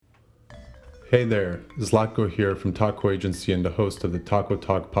Hey there, Zlatko here from Taco Agency and the host of the Taco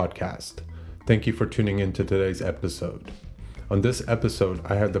Talk podcast. Thank you for tuning in to today's episode. On this episode,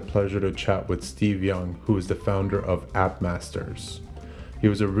 I had the pleasure to chat with Steve Young, who is the founder of AppMasters. He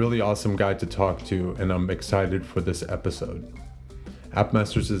was a really awesome guy to talk to, and I'm excited for this episode.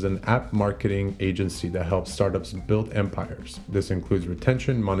 AppMasters is an app marketing agency that helps startups build empires. This includes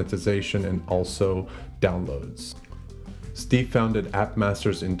retention, monetization, and also downloads. Steve founded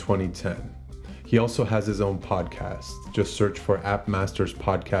AppMasters in 2010. He also has his own podcast. Just search for AppMasters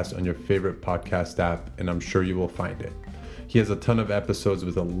Podcast on your favorite podcast app, and I'm sure you will find it. He has a ton of episodes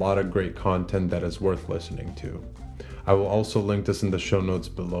with a lot of great content that is worth listening to. I will also link this in the show notes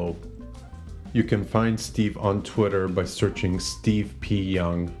below. You can find Steve on Twitter by searching Steve P.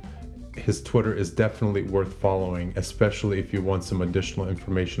 Young. His Twitter is definitely worth following, especially if you want some additional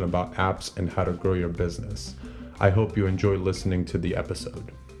information about apps and how to grow your business. I hope you enjoy listening to the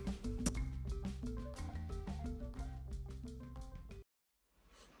episode.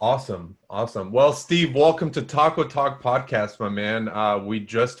 Awesome. Well, Steve, welcome to Taco Talk podcast, my man. We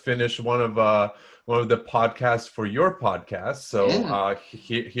just finished one of the podcasts for your podcast, so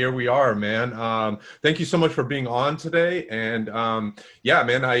here we are, man. Thank you so much for being on today, and yeah,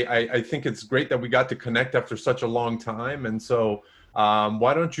 man, I think it's great that we got to connect after such a long time, and so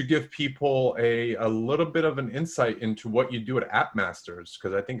why don't you give people a little bit of an insight into what you do at AppMasters,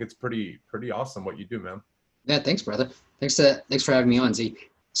 because I think it's pretty awesome what you do, man. Yeah, thanks, brother. Thanks for having me on, Z.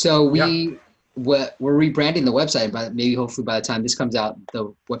 So we're rebranding the website, but maybe hopefully by the time this comes out,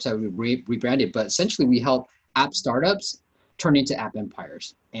 the website will be rebranded. But essentially, we help app startups turn into app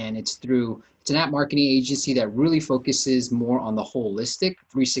empires, and it's an app marketing agency that really focuses more on the holistic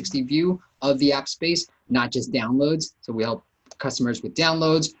 360 view of the app space, not just downloads. So we help customers with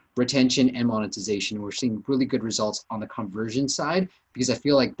downloads, retention, and monetization. We're seeing really good results on the conversion side because I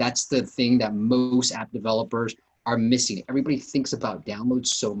feel like that's the thing that most app developers are missing. Everybody thinks about downloads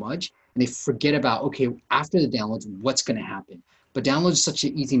so much and they forget about, okay, after the downloads, what's going to happen? But downloads is such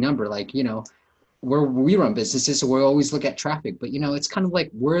an easy number. Like, we run businesses, so we always look at traffic, but it's kind of like,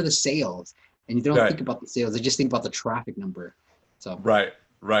 where are the sales? And you don't think about the sales, they just think about the traffic number. So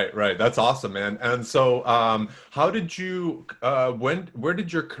Right. That's awesome, man. And so, how did you, where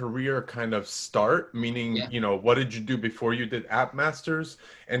did your career kind of start? Meaning, what did you do before you did AppMasters?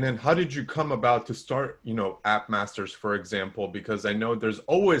 And then how did you come about to start, AppMasters, for example? Because I know there's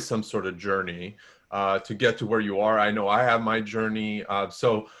always some sort of journey to get to where you are. I know I have my journey.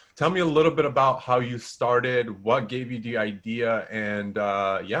 So tell me a little bit about how you started, what gave you the idea, and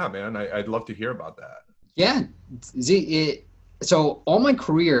yeah, man, I'd love to hear about that. Yeah, so all my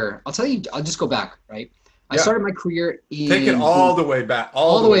career, I'll tell you, I'll just go back, right? I started my career Take it all the way back.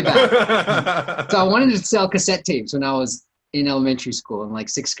 All the way back. So I wanted to sell cassette tapes when I was in elementary school in like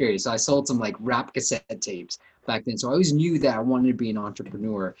 6th grade. So I sold some like rap cassette tapes back then. So I always knew that I wanted to be an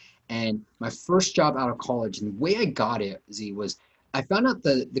entrepreneur. And my first job out of college, and the way I got it, Z, was I found out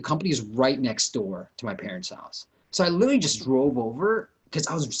the company is right next door to my parents' house. So I literally just drove over because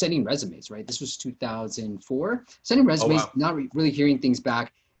I was sending resumes, right? This was 2004. Sending resumes, not really hearing things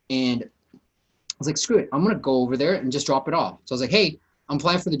back. And I was like, screw it. I'm going to go over there and just drop it off. So I was like, hey, I'm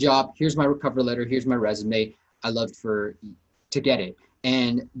applying for the job. Here's my cover letter. Here's my resume. I'd love to get it.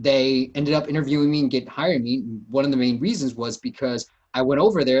 And they ended up interviewing me and hiring me. And one of the main reasons was because I went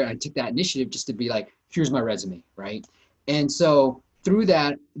over there and I took that initiative just to be like, here's my resume, right? And so through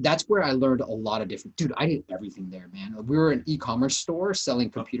that, that's where I learned a lot of different, dude, I did everything there, man. We were an e-commerce store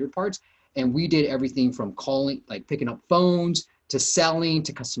selling computer parts, and we did everything from calling, like picking up phones, to selling,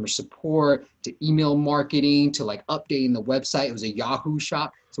 to customer support, to email marketing, to like updating the website. It was a Yahoo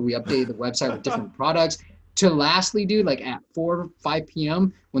shop. So we updated the website with different products. To lastly, dude, like at 4 or 5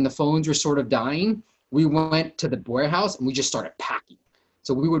 p.m. when the phones were sort of dying, we went to the warehouse and we just started packing.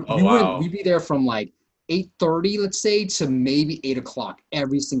 So we'd be there from like 8:30, let's say, to maybe 8 o'clock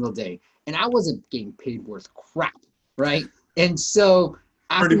every single day. And I wasn't getting paid worth crap, right? And so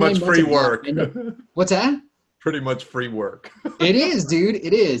pretty much free work. What's that? Pretty much free work. It is, dude.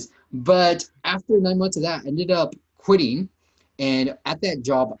 It is. But after 9 months of that, I ended up quitting. And at that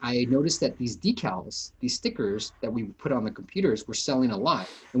job, I noticed that these decals, these stickers that we put on the computers were selling a lot.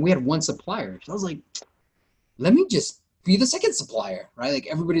 And we had one supplier. So I was like, let me just be the second supplier, right? Like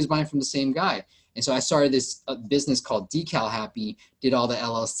everybody's buying from the same guy. And so I started this business called Decal Happy, did all the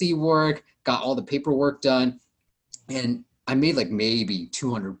LLC work, got all the paperwork done. And I made like maybe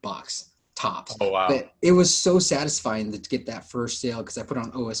 $200 tops. Oh, wow. But it was so satisfying to get that first sale because I put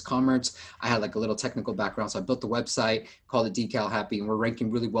on OS Commerce. I had like a little technical background, so I built the website, called it Decal Happy, and we're ranking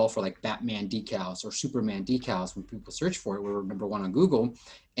really well for like Batman decals or Superman decals. When people search for it, we were number one on Google,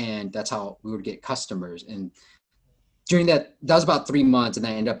 and that's how we would get customers. And during that was about 3 months, and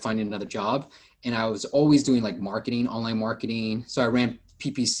I ended up finding another job. And I was always doing like marketing, online marketing. So I ran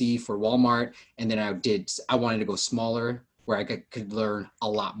PPC for Walmart, and then I wanted to go smaller where I could learn a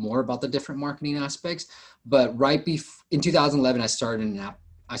lot more about the different marketing aspects. But in 2011, I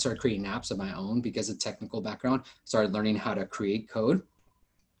started creating apps of my own because of technical background. Started learning how to create code.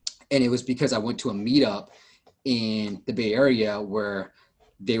 And it was because I went to a meetup in the Bay Area where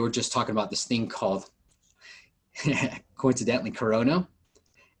they were just talking about this thing called coincidentally Corona.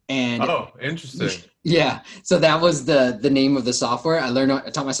 And Oh, interesting. yeah, so that was the name of the software. I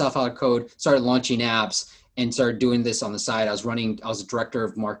taught myself how to code, started launching apps, and started doing this on the side. I was a director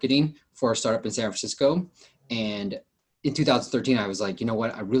of marketing for a startup in San Francisco. And in 2013, I was like, you know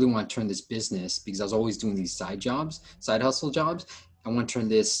what? I really want to turn this business, because I was always doing these side hustle jobs. I want to turn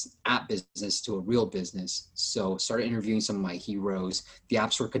this app business to a real business. So started interviewing some of my heroes. The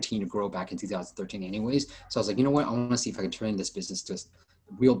apps were continuing to grow back in 2013 anyways. So I was like, you know what? I want to see if I can turn this business to a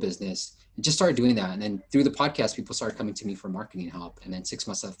real business, and just started doing that. And then through the podcast, people started coming to me for marketing help. And then 6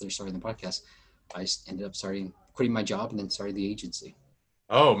 months after starting the podcast, I ended up quitting my job and then started the agency.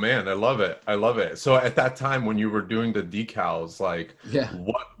 Oh man, I love it. I love it. So at that time when you were doing the decals, like Yeah.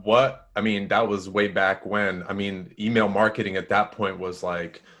 I mean, that was way back when. I mean, email marketing at that point was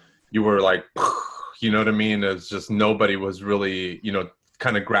like, you were like, you know what I mean? It's just nobody was really,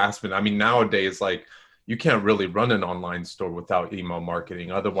 kind of grasping. I mean, nowadays, like you can't really run an online store without email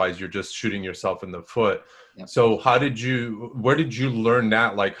marketing. Otherwise, you're just shooting yourself in the foot. Yep. So where did you learn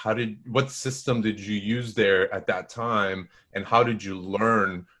that? Like, what system did you use there at that time? And how did you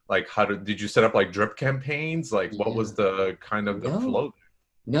learn, like, did you set up like drip campaigns? Like, what was the kind of the flow?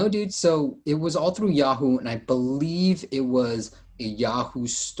 No, dude. So it was all through Yahoo, and I believe it was a Yahoo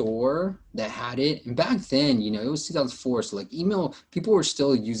store that had it. And back then, it was 2004. So like email, people were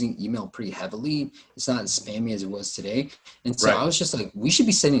still using email pretty heavily. It's not as spammy as it was today. And so I was just like, we should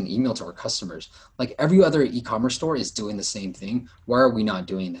be sending an email to our customers. Like every other e-commerce store is doing the same thing. Why are we not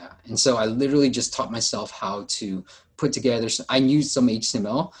doing that? And so I literally just taught myself how to put together, I used some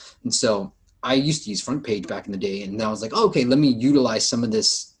HTML. And so I used to use Front Page back in the day, and then I was like, oh, okay, let me utilize some of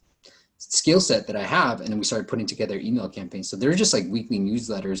this skill set that I have. And then we started putting together email campaigns. So they're just like weekly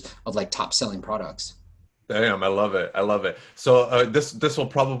newsletters of like top selling products. Damn, I love it. I love it. So this will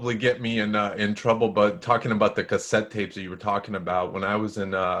probably get me in trouble, but talking about the cassette tapes that you were talking about, when I was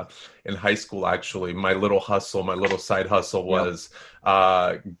in high school, actually, my little side hustle was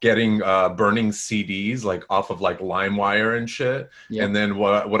getting burning CDs like off of like LimeWire and shit. Yep. And then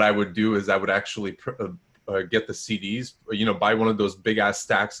what I would do is I would actually get the CDs, buy one of those big ass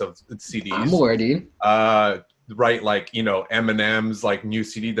stacks of CDs. I'm aware, dude. Right, like Eminem's like new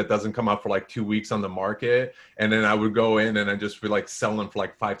CD that doesn't come out for like 2 weeks on the market, and then I would go in and I just be like selling them for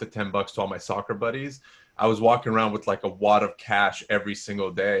like $5 to $10 to all my soccer buddies. I was walking around with like a wad of cash every single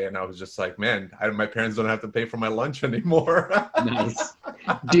day, and I was just like, man, my parents don't have to pay for my lunch anymore. Nice.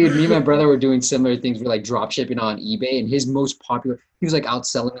 Dude, me and my brother were doing similar things. We're like drop shipping on eBay, and his most popular, he was like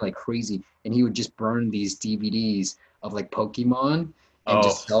outselling like crazy, and he would just burn these DVDs of like Pokemon and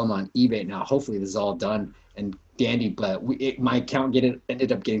just sell them on eBay. Now, hopefully this is all done and dandy, but my account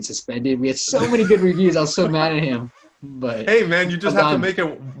ended up getting suspended. We had so many good reviews. I was so mad at him. But hey man, you just have to make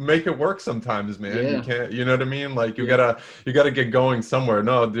it work sometimes, man. Yeah. You can't, you know what I mean? Like you gotta get going somewhere.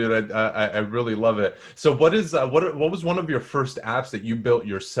 No, dude, I really love it. So what was one of your first apps that you built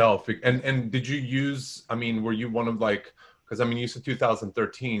yourself? And did you use, I mean, were you one of like, because I mean you said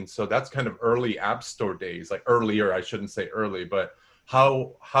 2013, so that's kind of early app store days, like earlier, I shouldn't say early, but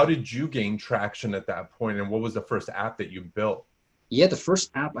how did you gain traction at that point, and what was the first app that you built? Yeah, the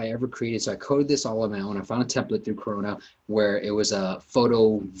first app I ever created, so I coded this all on my own. I found a template through Corona where it was a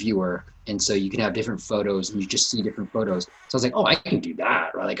photo viewer, and so you can have different photos and you just see different photos. So I was like, oh, I can do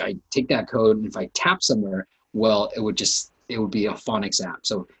that, right? Like I take that code, and if I tap somewhere, well, it would be a phonics app.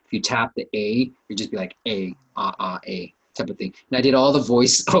 So if you tap the A, you'd just be like A, A type of thing. And I did all the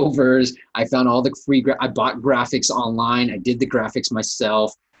voiceovers. I found all the I bought graphics online. I did the graphics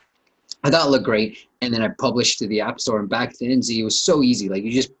myself. I thought it looked great. And then I published to the App Store. And back then, it was so easy. Like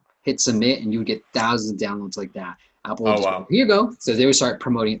you just hit submit and you would get thousands of downloads like that. Apple would go, here you go. So they would start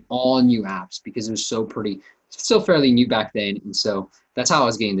promoting all new apps because it was still fairly new back then. And so that's how I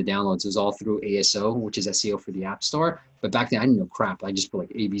was getting the downloads. It was all through ASO, which is SEO for the App Store. But back then I didn't know crap. I just put like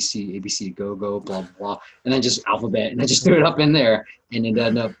ABC, ABC Go Go, blah blah blah, and then just Alphabet, and I just threw it up in there, and it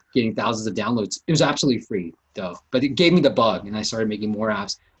ended up getting thousands of downloads. It was absolutely free though, but it gave me the bug, and I started making more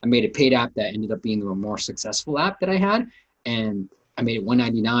apps. I made a paid app that ended up being the more successful app that I had, and I made it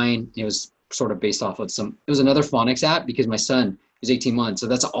 $199. It was sort of based off of it was another phonics app because my son was 18 months, so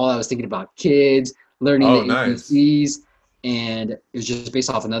that's all I was thinking about: kids learning the nice. ABCs. And it was just based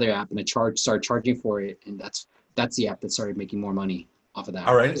off another app, and I started charging for it, and that's the app that started making more money off of that.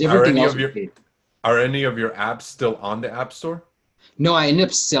 Are any of your apps still on the App Store? No, I ended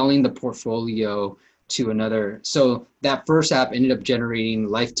up selling the portfolio to another. So that first app ended up generating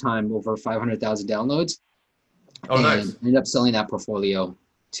lifetime over 500,000 downloads. Oh, and nice. Ended up selling that portfolio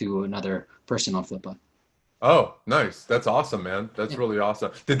to another person on Flippa. Oh, nice. That's awesome, man. That's really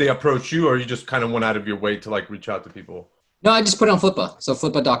awesome. Did they approach you, or you just kind of went out of your way to like reach out to people? No, I just put it on Flippa. So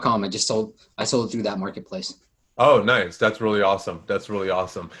Flippa.com. I sold it through that marketplace. Oh, nice. That's really awesome. That's really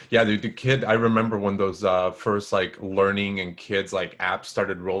awesome. Yeah, the kid, I remember when those first like learning and kids like apps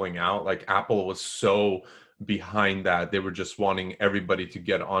started rolling out, like Apple was so behind that. They were just wanting everybody to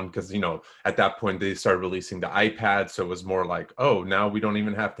get on because, at that point they started releasing the iPad. So it was more like, oh, now we don't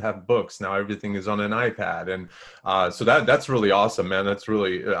even have to have books. Now everything is on an iPad. And so that's really awesome, man. That's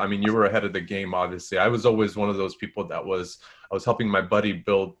really, I mean, you were ahead of the game, obviously. I was always one of those people I was helping my buddy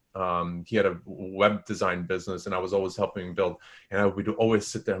build. He had a web design business, and I was always helping him build. And we'd always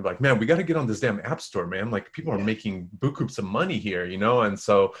sit there and be like, man, we got to get on this damn App Store, man. Like, people are making buku some money here, And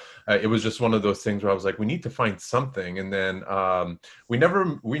so it was just one of those things where I was like, we need to find something. And then we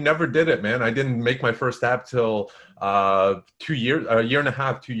never did it, man. I didn't make my first app till a year and a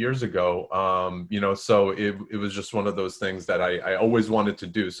half, 2 years ago. So it was just one of those things that I always wanted to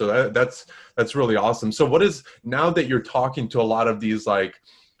do. So that's really awesome. So what is, now that you're talking to a lot of these, like,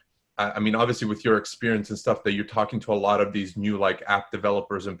 I mean, obviously with your experience and stuff, that you're talking to a lot of these new like app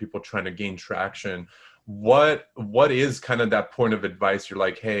developers and people trying to gain traction, what is kind of that point of advice? You're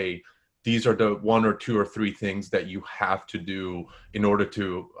like, hey, these are the 1 or 2 or 3 things that you have to do in order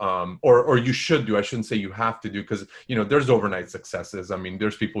to, or you should do. I shouldn't say you have to do, because, there's overnight successes. I mean,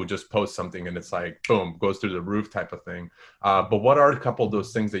 there's people who just post something and it's like, boom, goes through the roof type of thing. But what are a couple of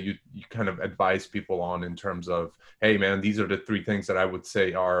those things that you kind of advise people on in terms of, hey, man, these are the 3 things that I would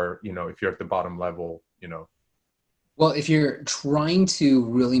say are, if you're at the bottom level, Well, if you're trying to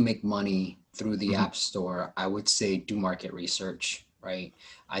really make money through the App Store, I would say do market research, right?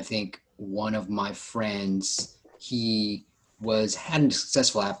 I think one of my friends, he had a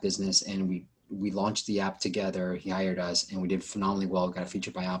successful app business, and we launched the app together. He hired us, and we did phenomenally well. Got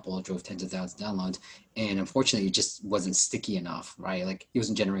featured by Apple, drove tens of thousands of downloads, and unfortunately, it just wasn't sticky enough, right? Like, he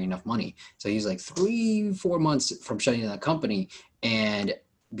wasn't generating enough money. So he was like 3-4 months from shutting down the company, and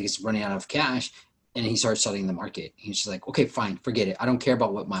because running out of cash. And he started studying the market. He's just like, okay, fine, forget it. I don't care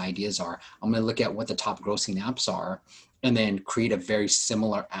about what my ideas are. I'm going to look at what the top grossing apps are, and then create a very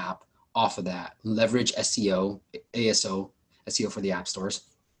similar app off of that. Leverage SEO, ASO, SEO for the app stores.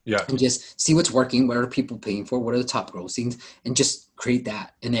 Yeah. And just see what's working. What are people paying for? What are the top grossings? And just create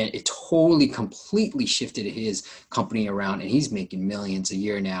that. And then it totally, completely shifted his company around, and he's making millions a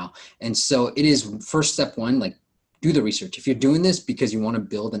year now. And so it is first step 1, like, do the research. If you're doing this because you want to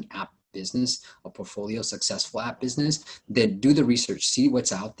build an app business, a portfolio, successful app business, then do the research, see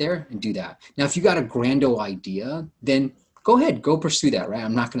what's out there, and do that. Now, if you got a grand idea, then go ahead, go pursue that, right?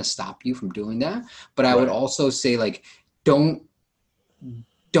 I'm not going to stop you from doing that, but I would also say, like, don't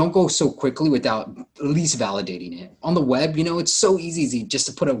go so quickly without at least validating it. On the web, it's so easy just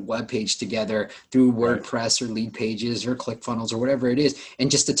to put a web page together through WordPress or Lead Pages or ClickFunnels or whatever it is, and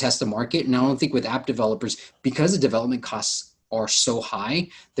just to test the market. And I don't think with app developers, because the development costs are so high,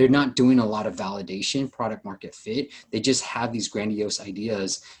 they're not doing a lot of validation, product market fit. They just have these grandiose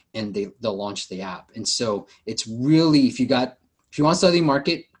ideas, and they'll launch the app. And so it's really, if you want to study the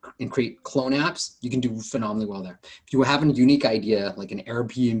market and create clone apps, you can do phenomenally well there. If you have a unique idea, like an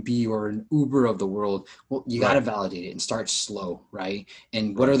Airbnb or an Uber of the world, well, you got to validate it and start slow, right?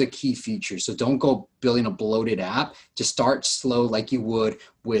 And what are the key features? So don't go building a bloated app. Just start slow, like you would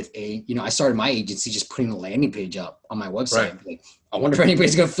with I started my agency just putting a landing page up on my website. Right. Like, I wonder if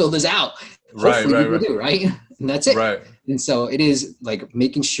anybody's going to fill this out. Hopefully people do, right? And that's it. Right. And so it is like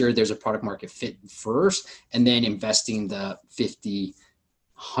making sure there's a product market fit first, and then investing the 50,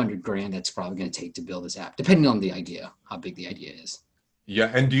 100 grand that's probably going to take to build this app, depending on the idea, how big the idea is.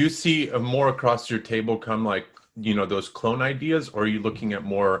 Yeah. And do you see more across your table come like, those clone ideas, or are you looking at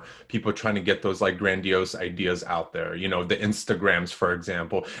more people trying to get those like grandiose ideas out there, the Instagrams, for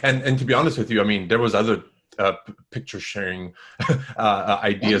example? And to be honest with you, I mean, there was other picture sharing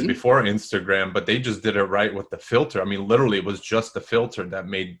ideas before Instagram, but they just did it right with the filter. I mean, literally, it was just the filter that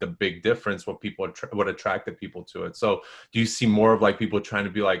made the big difference. What attracted people to it. So, do you see more of like people trying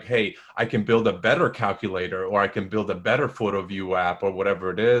to be like, "Hey, I can build a better calculator, or I can build a better photo view app, or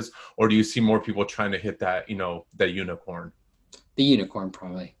whatever it is," or do you see more people trying to hit that, that unicorn? The unicorn,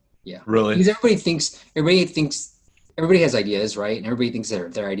 probably. Yeah. Really? Because everybody has ideas, right? And everybody thinks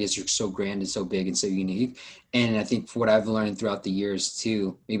their ideas are so grand and so big and so unique. And I think what I've learned throughout the years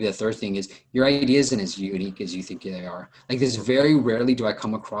too, maybe the third thing is your idea isn't as unique as you think they are. Like, there's very rarely do I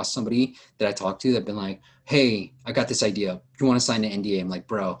come across somebody that I talk to that been like, "Hey, I got this idea. You want to sign an NDA?" I'm like,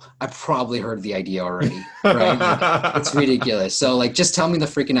 "Bro, I probably heard the idea already." Right? Like, it's ridiculous. So like, just tell me the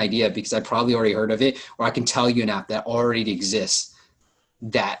freaking idea, because I probably already heard of it, or I can tell you an app that already exists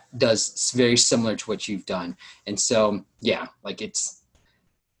that does very similar to what you've done. And so, yeah, like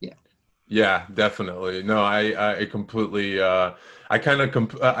Yeah, definitely. No, I completely, I kind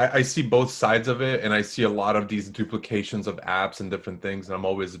of, I see both sides of it, and I see a lot of these duplications of apps and different things. And I'm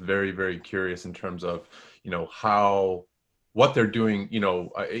always very, very curious in terms of, what they're doing.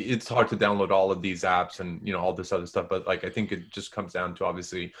 It's hard to download all of these apps and, all this other stuff, but like, I think it just comes down to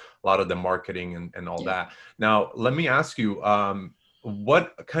obviously a lot of the marketing and all that. Now, let me ask you,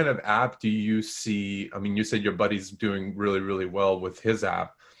 what kind of app do you see? I mean, you said your buddy's doing really, really well with his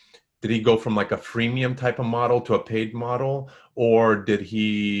app. Did he go from like a freemium type of model to a paid model, or did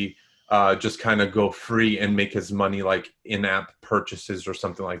he just kind of go free and make his money like in-app purchases or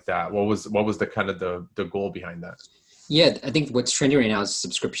something like that? What was the kind of the goal behind that? Yeah, I think what's trending right now is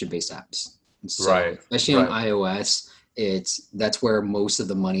subscription-based apps. So, Right. especially on iOS, that's where most of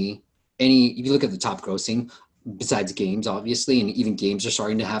the money. If you look at the top grossing, besides games, obviously, and even games are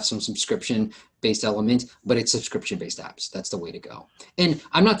starting to have some subscription-based elements, but it's subscription-based apps. That's the way to go. And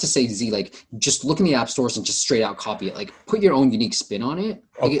I'm not to say, Z, like, just look in the app stores and just straight out copy it. Like, put your own unique spin on it.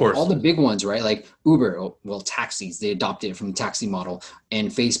 Like, Of course. all the big ones, right? Like Uber, well, taxis, they adopted it from the taxi model. And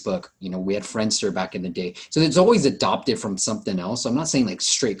Facebook, we had Friendster back in the day. So it's always adopted from something else. So I'm not saying like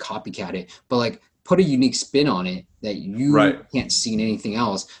straight copycat it, but like put a unique spin on it that you can't see in anything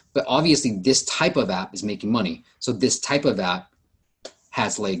else. But obviously this type of app is making money. So this type of app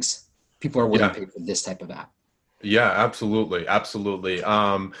has legs. People are willing to pay for this type of app. Yeah, absolutely. Absolutely.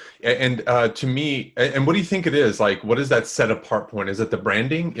 To me, and what do you think it is? Like, what is that set apart point? Is it the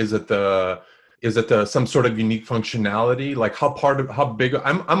branding? Is it the some sort of unique functionality? Like how big,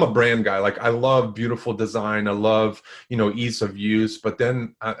 I'm a brand guy. Like, I love beautiful design. I love, ease of use, but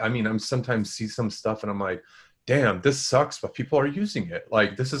then I mean, I'm sometimes see some stuff and I'm like, damn, this sucks, but people are using it.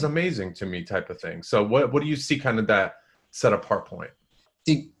 Like, this is amazing to me, type of thing. So what do you see kind of that set apart point?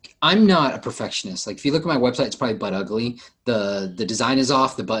 See, I'm not a perfectionist. Like, if you look at my website, it's probably butt ugly. The design is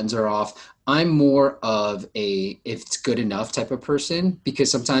off, the buttons are off. I'm more of a if it's good enough type of person, because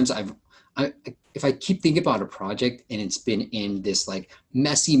sometimes if I keep thinking about a project and it's been in this like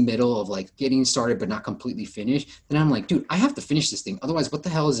messy middle of like getting started but not completely finished, then I'm like, dude, I have to finish this thing. Otherwise, what the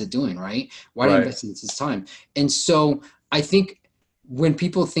hell is it doing, right? Why do I invest in this time? And so I think when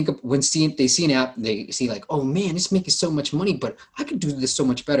people they see an app, they see like, oh man, it's making so much money, but I could do this so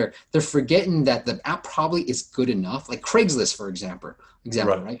much better. They're forgetting that the app probably is good enough. Like Craigslist, for example,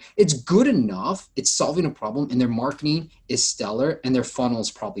 right? It's good enough. It's solving a problem, and their marketing is stellar, and their funnel is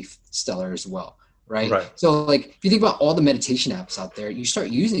probably stellar as well, right? So like, if you think about all the meditation apps out there, you start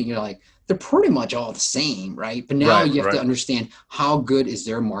using it, you're like, they're pretty much all the same, right? But now you have to understand how good is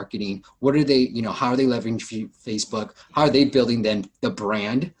their marketing. What are they, how are they leveraging Facebook? How are they building then the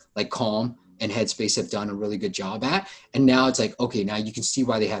brand, like Calm and Headspace have done a really good job at? And now it's like, okay, now you can see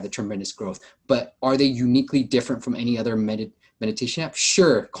why they have the tremendous growth. But are they uniquely different from any other meditation app?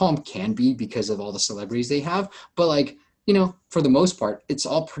 Sure, Calm can be because of all the celebrities they have. But like, for the most part, it's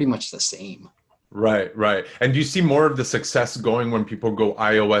all pretty much the same. Right. And do you see more of the success going when people go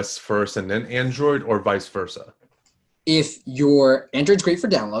iOS first and then Android, or vice versa? If your Android's great for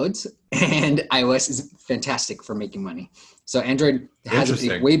downloads and iOS is fantastic for making money. So Android has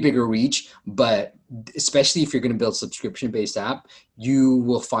a way bigger reach, but especially if you're going to build subscription-based app, you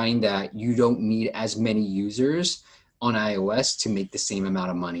will find that you don't need as many users on iOS to make the same amount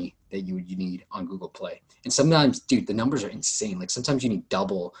of money that you need on Google Play. And sometimes, dude, the numbers are insane. Like, sometimes you need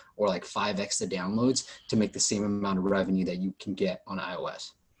double or like 5x the downloads to make the same amount of revenue that you can get on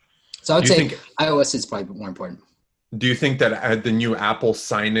iOS. So I would say iOS is probably more important. Do you think that the new Apple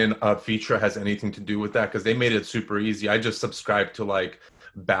sign-in feature has anything to do with that? Because they made it super easy. I just subscribed to like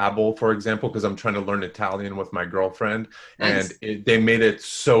Babbel, for example, because I'm trying to learn Italian with my girlfriend. Nice. And they made it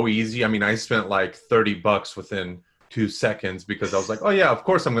so easy. I mean, I spent like $30 within 2 seconds because I was like, oh yeah, of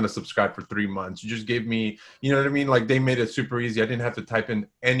course I'm going to subscribe for 3 months. You just gave me, you know what I mean? Like they made it super easy. I didn't have to type in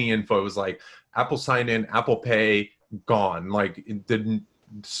any info. It was like Apple sign in, Apple Pay, gone. Like it didn't,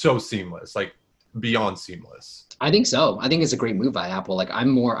 so seamless, like beyond seamless. I think so. I think it's a great move by Apple. Like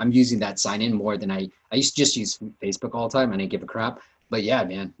I'm using that sign in more than I used to just use Facebook all the time. I didn't give a crap. But yeah,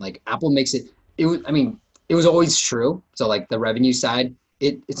 man, like Apple makes it was, I mean, it was always true. So like the revenue side,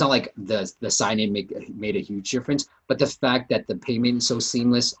 it's not like the sign in made a huge difference, but the fact that the payment is so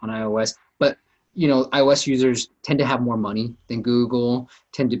seamless on iOS, but iOS users tend to have more money than Google,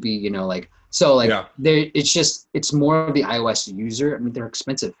 tend to be, like, so like Yeah. it's more of the iOS user. I mean, they're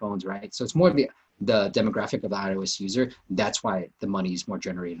expensive phones, right? So it's more of the demographic of the iOS user. That's why the money is more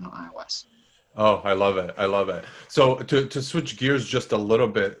generated on iOS. Oh, I love it. I love it. So to switch gears just a little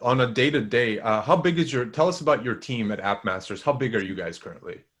bit on a day to day, how big is tell us about your team at AppMasters. How big are you guys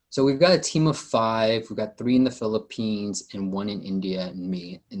currently? So we've got a team of 5. We've got 3 in the Philippines and 1 in India and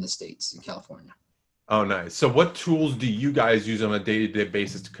me in the States, in California. Oh, nice. So what tools do you guys use on a day-to-day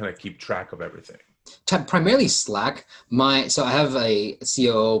basis to kind of keep track of everything? Primarily Slack. So I have a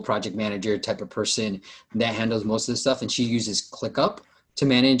COO, project manager type of person that handles most of the stuff, and she uses ClickUp to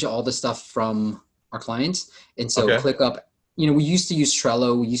manage all the stuff from our clients. And so Okay. ClickUp, we used to use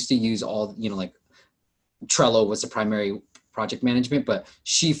Trello. We used to use all, like Trello was the primary project management, but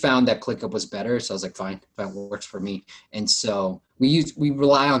she found that ClickUp was better. So I was like, fine, that works for me. And so we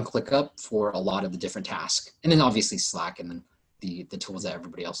rely on ClickUp for a lot of the different tasks. And then obviously Slack and then the tools that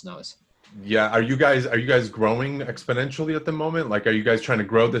everybody else knows. Yeah. Are you guys growing exponentially at the moment? Like, are you guys trying to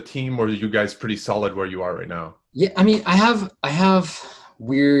grow the team, or are you guys pretty solid where you are right now? Yeah, I mean, I have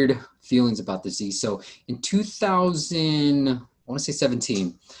weird feelings about this. So in 2000, I want to say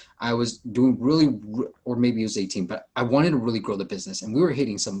 17, I was doing or maybe it was 18, but I wanted to really grow the business, and we were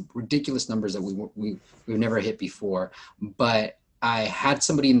hitting some ridiculous numbers that we've never hit before. But I had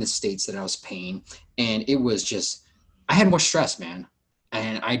somebody in the States that I was paying, and it was just, I had more stress, man,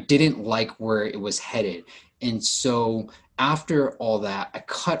 and I didn't like where it was headed. And so after all that, I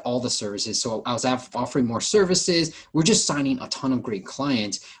cut all the services. So I was offering more services. We're just signing a ton of great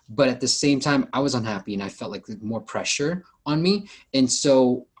clients. But at the same time, I was unhappy and I felt like more pressure on me. And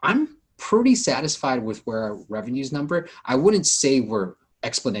so I'm pretty satisfied with where our revenues number. I wouldn't say we're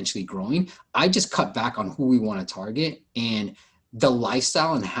exponentially growing. I just cut back on who we want to target, and the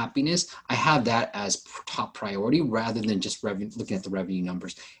lifestyle and happiness, I have that as top priority rather than just looking at the revenue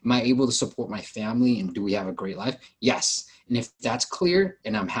numbers. Am I able to support my family, and do we have a great life? Yes. And if that's clear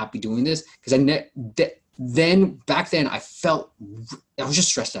and I'm happy doing this, because then back then I was just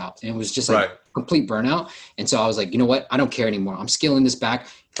stressed out, and it was just like complete burnout. And so I was like, you know what? I don't care anymore. I'm scaling this back.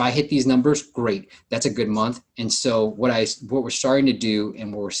 If I hit these numbers, great. That's a good month. And so what we're starting to do,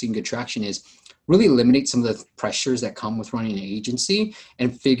 and where we're seeing good traction, is really eliminate some of the pressures that come with running an agency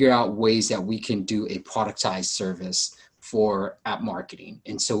and figure out ways that we can do a productized service for app marketing.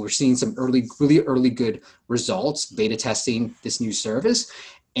 And so we're seeing some really early good results, beta testing this new service.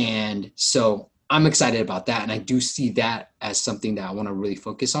 And so I'm excited about that. And I do see that as something that I want to really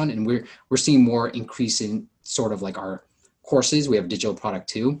focus on. And we're seeing more increase in sort of like our courses. We have digital product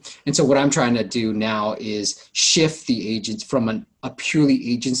too. And so what I'm trying to do now is shift the agents from a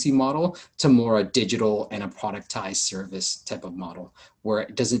purely agency model to more a digital and a productized service type of model, where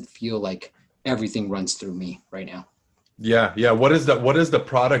it doesn't feel like everything runs through me right now. Yeah. Yeah. What is the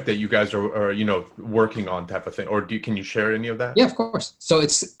product that you guys are working on, type of thing? Or can you share any of that? Yeah, of course. So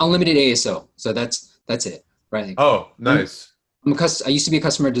it's unlimited ASO. So that's it. Right. Oh, nice. I used to be a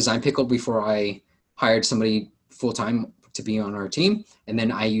customer at Design Pickle before I hired somebody full-time to be on our team. And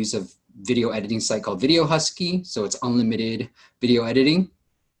then I use a video editing site called Video Husky. So it's unlimited video editing.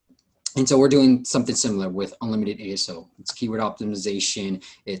 And so we're doing something similar with unlimited ASO. It's keyword optimization.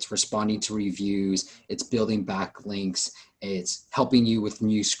 It's responding to reviews. It's building backlinks. It's helping you with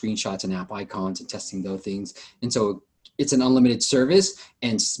new screenshots and app icons and testing those things. And so it's an unlimited service.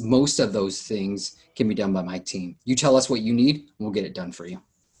 And most of those things can be done by my team. You tell us what you need, and we'll get it done for you.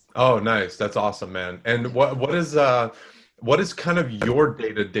 Oh, nice. That's awesome, man. And what is kind of your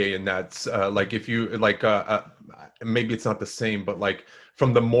day-to-day in that, like, if you like, maybe it's not the same, but like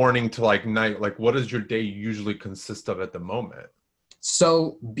from the morning to like night, like what does your day usually consist of at the moment?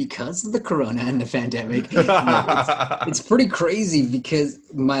 So because of the corona and the pandemic, it's pretty crazy, because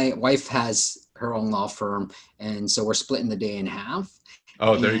my wife has her own law firm, and so we're splitting the day in half.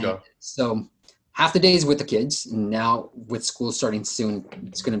 Oh, there you go. So half the day is with the kids. And now with school starting soon,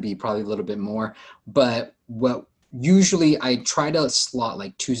 it's going to be probably a little bit more. But usually I try to slot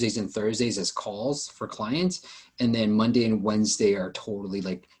like Tuesdays and Thursdays as calls for clients. And then Monday and Wednesday are totally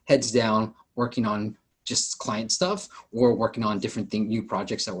like heads down, working on just client stuff or working on different new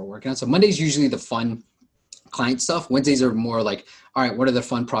projects that we're working on. So Monday's usually the fun client stuff. Wednesdays are more like, all right, what are the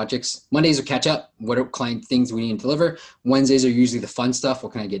fun projects? Mondays are catch up. What are client things we need to deliver? Wednesdays are usually the fun stuff.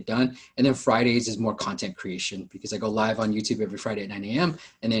 What can I get done? And then Fridays is more content creation because I go live on YouTube every Friday at 9 a.m.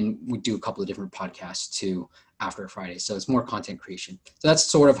 And then we do a couple of different podcasts too after Friday. So it's more content creation. So that's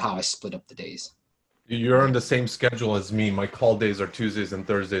sort of how I split up the days. You're on the same schedule as me. My call days are Tuesdays and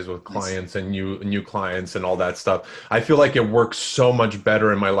Thursdays with clients and new clients and all that stuff. I feel like it works so much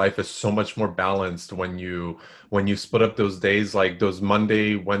better, and my life is so much more balanced when you split up those days, like those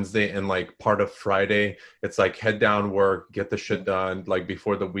Monday, Wednesday, and like part of Friday. It's like head down, work, get the shit done, like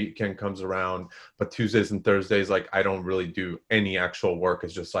before the weekend comes around. But Tuesdays and Thursdays, like I don't really do any actual work.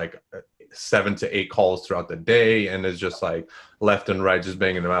 It's just like 7 to 8 calls throughout the day, and it's just like left and right, just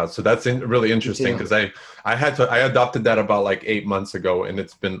banging them out. So that's really interesting because I adopted that about like 8 months ago, and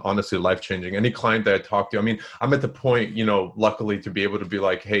it's been honestly life changing. Any client that I talk to, I mean, I'm at the point, luckily to be able to be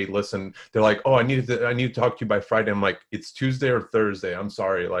like, hey, listen, they're like, oh, I need to talk to you by Friday. I'm like, it's Tuesday or Thursday. I'm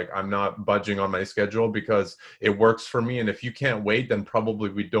sorry, like I'm not budging on my schedule because it works for me. And if you can't wait, then probably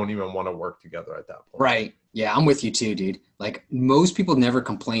we don't even want to work together at that point. Right. Yeah, I'm with you too, dude. Like most people never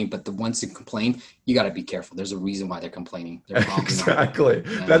complain, but the ones that complain, you got to be careful. There's a reason why they're complaining. They're exactly.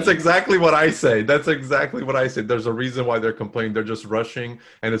 That's exactly what I say. That's exactly what I say. There's a reason why they're complaining. They're just rushing,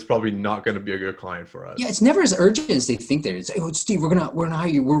 and it's probably not going to be a good client for us. Yeah, it's never as urgent as they think that. It's, oh, Steve, we're gonna hire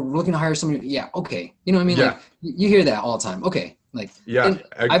you. We're looking to hire somebody. Yeah, okay. You know what I mean? Yeah. Like you hear that all the time. Okay. Like yeah.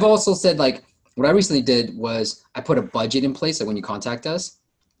 I've also said like what I recently did was I put a budget in place. Like when you contact us.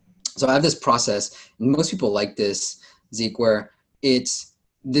 So I have this process, and most people like this, Zeke, where it's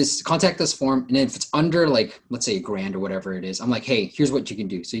this contact us form, and then if it's under like, let's say $1,000 or whatever it is, I'm like, hey, here's what you can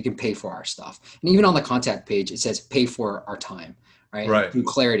do. So you can pay for our stuff. And even on the contact page, it says pay for our time, right? Right. Through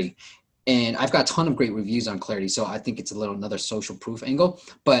Clarity. And I've got a ton of great reviews on Clarity. So I think it's another social proof angle.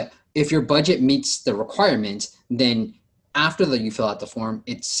 But if your budget meets the requirements, then after you fill out the form,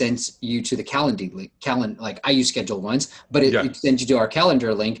 it sends you to the calendar. Like I use Schedule Once, but it sends you to our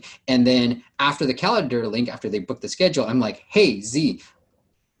calendar link. And then after the calendar link, after they book the schedule, I'm like, hey, Z,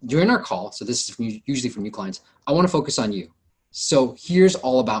 during our call, so this is usually from you clients, I want to focus on you. So here's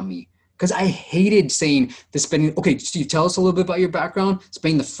all about me. Because I hated saying okay, Steve, tell us a little bit about your background.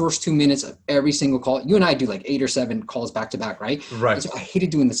 Spending the first 2 minutes of every single call. You and I do like 8 or 7 calls back to back, right? Right. And so I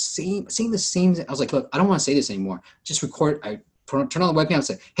hated doing saying the same. I was like, look, I don't want to say this anymore. Just record. I turn on the webcam and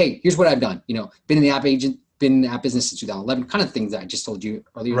say, hey, here's what I've done. Been in the app business since 2011, kind of things that I just told you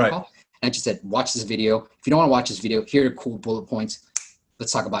earlier in the call. And I just said, watch this video. If you don't want to watch this video, here are cool bullet points.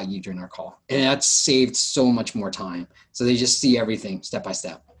 Let's talk about you during our call. And that saved so much more time. So they just see everything step by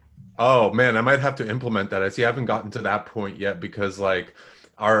step. Oh man, I might have to implement that. I haven't gotten to that point yet because like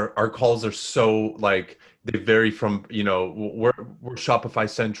our calls are so like they vary from, we're Shopify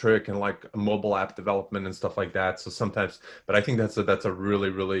centric and like mobile app development and stuff like that. So sometimes, but I think that's a really,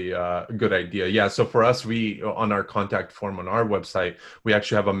 really good idea. Yeah. So for us, we, on our contact form on our website, we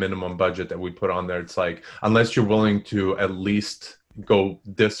actually have a minimum budget that we put on there. It's like, unless you're willing to at least go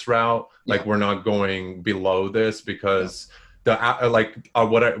this route, like we're not going below this because what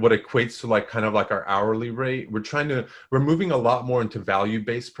equates to like kind of like our hourly rate. We're moving a lot more into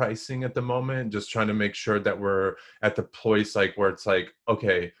value-based pricing at the moment, just trying to make sure that we're at the place like where it's like,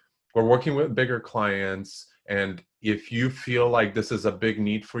 okay, we're working with bigger clients, and if you feel like this is a big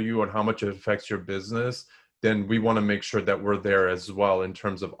need for you and how much it affects your business, then we want to make sure that we're there as well in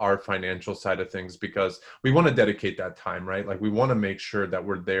terms of our financial side of things, because we want to dedicate that time, right? Like we want to make sure that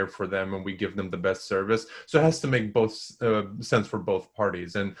we're there for them and we give them the best service. So it has to make both sense for both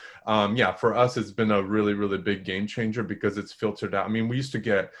parties. And for us, it's been a really, really big game changer because it's filtered out. I mean, we used to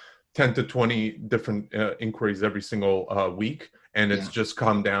get 10 to 20 different inquiries every single week. And it's just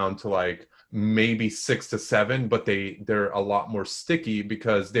come down to like maybe 6 to 7, but they're a lot more sticky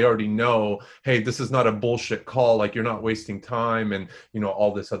because they already know, hey, this is not a bullshit call. Like you're not wasting time and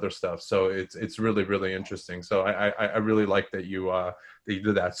all this other stuff. So it's really, really interesting. So I really like that you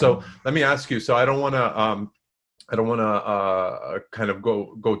did that. So let me ask you, so I don't want to kind of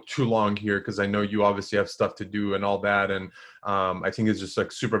go too long here because I know you obviously have stuff to do and all that. And I think it's just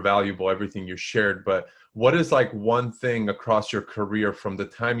like super valuable, everything you shared. But what is like one thing across your career from the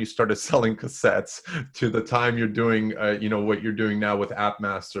time you started selling cassettes to the time you're doing, what you're doing now with App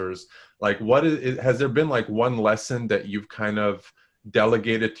Masters? Like has there been like one lesson that you've kind of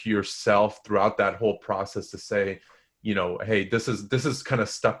delegated to yourself throughout that whole process to say, hey, this is kind of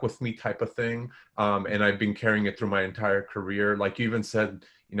stuck with me type of thing. And I've been carrying it through my entire career. Like you even said,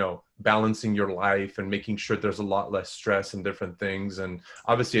 balancing your life and making sure there's a lot less stress and different things. And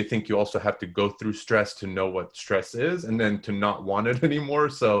obviously I think you also have to go through stress to know what stress is and then to not want it anymore.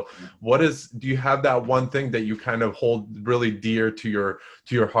 So do you have that one thing that you kind of hold really dear to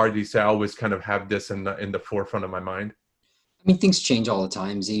your heart? You say, I always kind of have this in the forefront of my mind. I mean, things change all the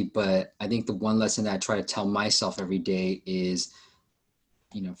time, Z, but I think the one lesson that I try to tell myself every day is,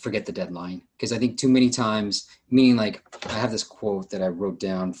 forget the deadline. Because I think too many times, meaning like I have this quote that I wrote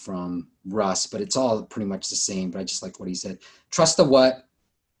down from Russ, but it's all pretty much the same, but I just liked what he said. Trust the what.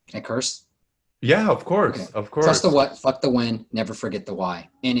 Can I curse? Yeah, of course. Okay. Of course. Trust the what, fuck the when, never forget the why.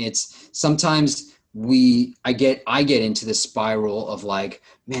 And it's sometimes I get into this spiral of like,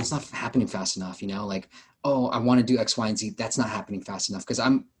 man, it's not happening fast enough, like, oh, I want to do X, Y, and Z. That's not happening fast enough because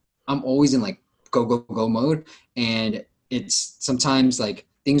I'm always in like go, go, go mode. And it's sometimes like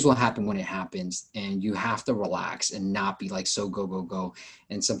things will happen when it happens and you have to relax and not be like so go, go, go.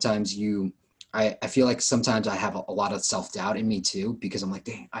 And sometimes I feel like sometimes I have a lot of self-doubt in me too, because I'm like,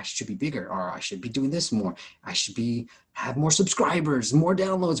 dang, I should be bigger, or I should be doing this more. I should have more subscribers, more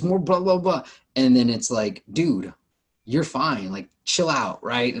downloads, more blah, blah, blah. And then it's like, dude, you're fine. Like chill out.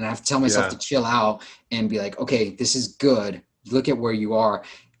 Right. And I have to tell myself to chill out and be like, okay, this is good. Look at where you are.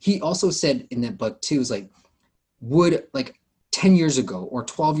 He also said in that book too, is like, would like 10 years ago or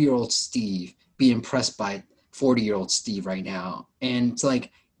 12-year-old Steve be impressed by 40-year-old Steve right now? And it's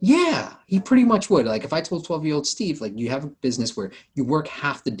like, yeah, he pretty much would. Like if I told 12-year-old Steve, like you have a business where you work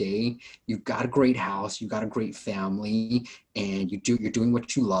half the day, you've got a great house, you've got a great family, and you're doing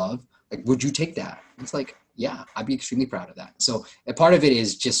what you love, like, would you take that? It's like, yeah, I'd be extremely proud of that. So a part of it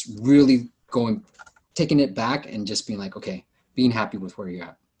is just really taking it back and just being like, okay, being happy with where you're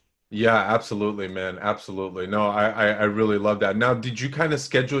at. Yeah, absolutely, man. Absolutely. No, I really love that. Now, did you kind of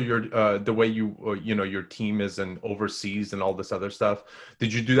schedule the way your team is and overseas and all this other stuff?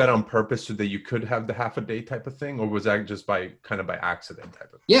 Did you do that on purpose so that you could have the half a day type of thing, or was that just by accident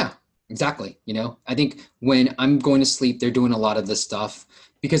type of thing? Yeah, exactly. I think when I'm going to sleep, they're doing a lot of this stuff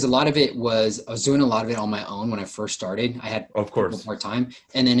because I was doing a lot of it on my own when I first started. I had, of course, more time.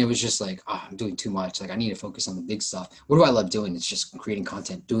 And then it was just like, oh, I'm doing too much. Like I need to focus on the big stuff. What do I love doing? It's just creating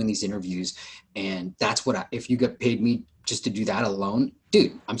content, doing these interviews. And that's if you get paid me just to do that alone,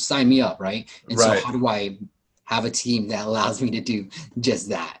 dude, sign me up. Right. And so how do I have a team that allows me to do just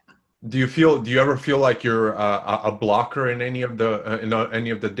that? Do you ever feel like you're a blocker in any of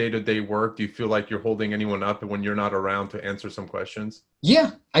the day-to-day work? Do you feel like you're holding anyone up when you're not around to answer some questions?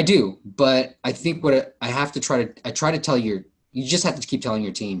 Yeah, I do. But I think I try to tell you just have to keep telling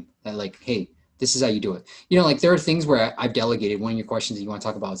your team that like, hey, this is how you do it. Like there are things where I've delegated. One of your questions that you want to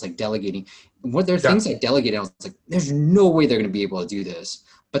talk about is like delegating. There are things I delegated. I was like, there's no way they're going to be able to do this.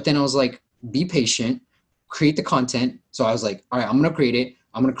 But then I was like, be patient, create the content. So I was like, all right, I'm going to create it.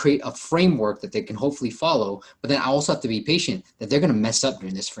 I'm going to create a framework that they can hopefully follow, but then I also have to be patient that they're going to mess up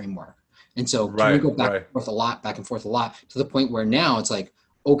during this framework. And so can we go back and forth a lot to the point where now it's like,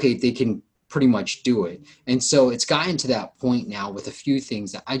 okay, they can pretty much do it. And so it's gotten to that point now with a few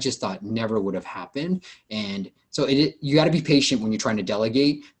things that I just thought never would have happened. And so you got to be patient when you're trying to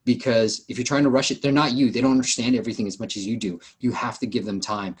delegate, because if you're trying to rush it, they're not you. They don't understand everything as much as you do. You have to give them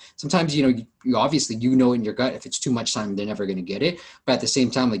time. Sometimes, you obviously, in your gut, if it's too much time, they're never going to get it. But at the same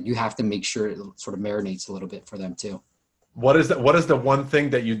time, like you have to make sure it sort of marinates a little bit for them too. What is the one thing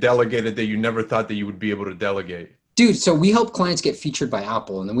that you delegated that you never thought that you would be able to delegate? Dude, so we help clients get featured by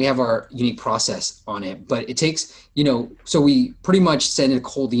Apple, and then we have our unique process on it. But it takes, so we pretty much send a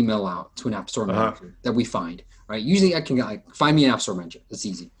cold email out to an App Store manager that we find, right? Usually I can find me an App Store manager. That's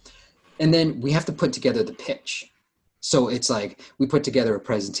easy. And then we have to put together the pitch. So it's like we put together a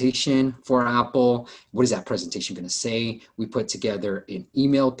presentation for Apple. What is that presentation going to say? We put together an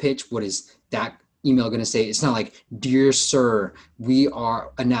email pitch. What is that email going to say? It's not like, dear sir, we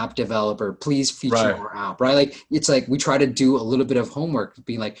are an app developer, please feature our app, right? Like it's like we try to do a little bit of homework,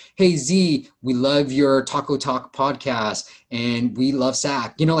 being like, hey Z, we love your Taco Talk podcast and we love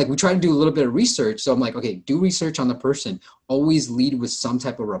SAC, like we try to do a little bit of research. So I'm like, okay, do research on the person, always lead with some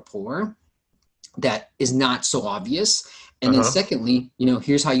type of rapport that is not so obvious. And then secondly,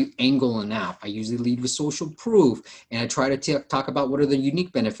 here's how you angle an app. I usually lead with social proof, and I try to talk about what are the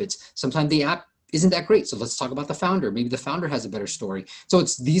unique benefits. Sometimes the app isn't that great, so let's talk about the founder. Maybe the founder has a better story. So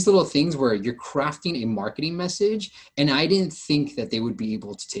it's these little things where you're crafting a marketing message, and I didn't think that they would be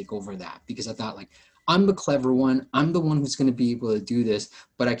able to take over that, because I thought like, I'm the clever one. I'm the one who's going to be able to do this.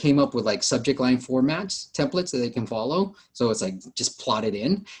 But I came up with like subject line formats, templates that they can follow. So it's like just plot it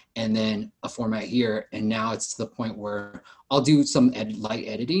in and then a format here. And now it's to the point where I'll do some light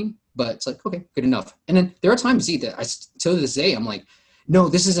editing, but it's like, okay, good enough. And then there are times that till this day, I'm like, no,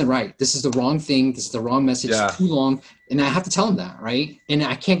 this isn't right. This is the wrong thing. This is the wrong message. Yeah. Too long. And I have to tell them that, right? And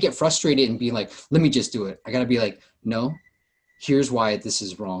I can't get frustrated and be like, let me just do it. I got to be like, no, here's why this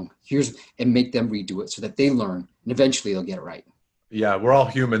is wrong. And make them redo it so that they learn and eventually they'll get it right. Yeah, we're all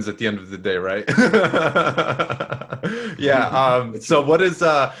humans at the end of the day, right? Yeah. So what is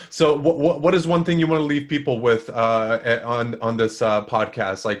one thing you want to leave people with on this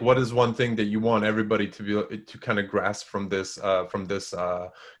podcast? Like, what is one thing that you want everybody to kind of grasp from this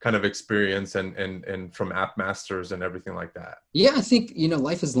kind of experience and from App Masters and everything like that? Yeah, I think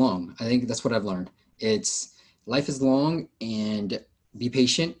life is long. I think that's what I've learned. Life is long, and be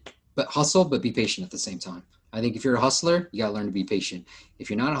patient, but be patient at the same time. I think if you're a hustler, you got to learn to be patient. If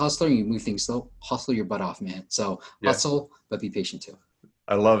you're not a hustler and you move things slow, hustle your butt off, man. So hustle, but be patient too.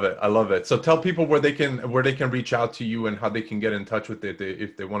 I love it. I love it. So tell people where they can reach out to you and how they can get in touch with it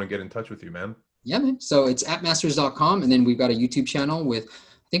if they want to get in touch with you, man. Yeah, man. So it's appmasters.com. And then we've got a YouTube channel with,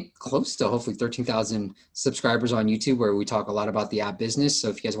 I think, close to hopefully 13,000 subscribers on YouTube, where we talk a lot about the app business. So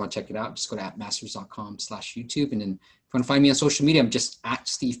if you guys want to check it out, just go to appmasters.com/YouTube. And then if you want to find me on social media, I'm just at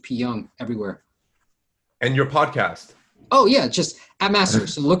Steve P. Young everywhere. And your podcast? Oh, yeah, just App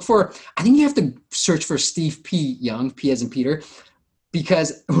Masters. So I think you have to search for Steve P. Young, P as in Peter,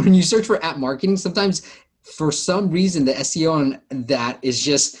 because when you search for app marketing, sometimes for some reason the SEO on that is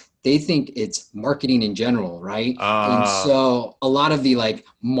just, they think it's marketing in general, right? And so a lot of the like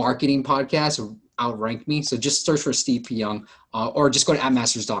marketing podcasts outrank me. So just search for Steve P. Young or just go to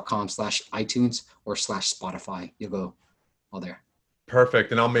appmasters.com/iTunes or /Spotify. You'll go all there.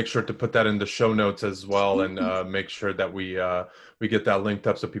 Perfect. And I'll make sure to put that in the show notes as well, and make sure that we get that linked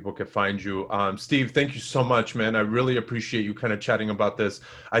up so people can find you. Steve, thank you so much, man. I really appreciate you kind of chatting about this.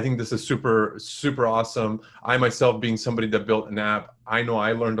 I think this is super, super awesome. I myself, being somebody that built an app, I know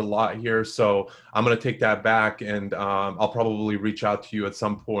I learned a lot here. So I'm going to take that back, and I'll probably reach out to you at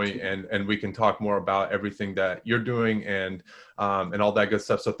some point, and we can talk more about everything that you're doing and all that good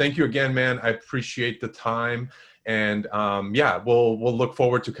stuff. So thank you again, man. I appreciate the time. And we'll look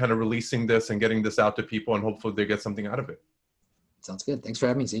forward to kind of releasing this and getting this out to people, and hopefully they get something out of it. Sounds good. Thanks for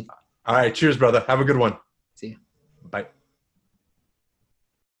having me, Z. All right. Cheers, brother. Have a good one. See ya. Bye.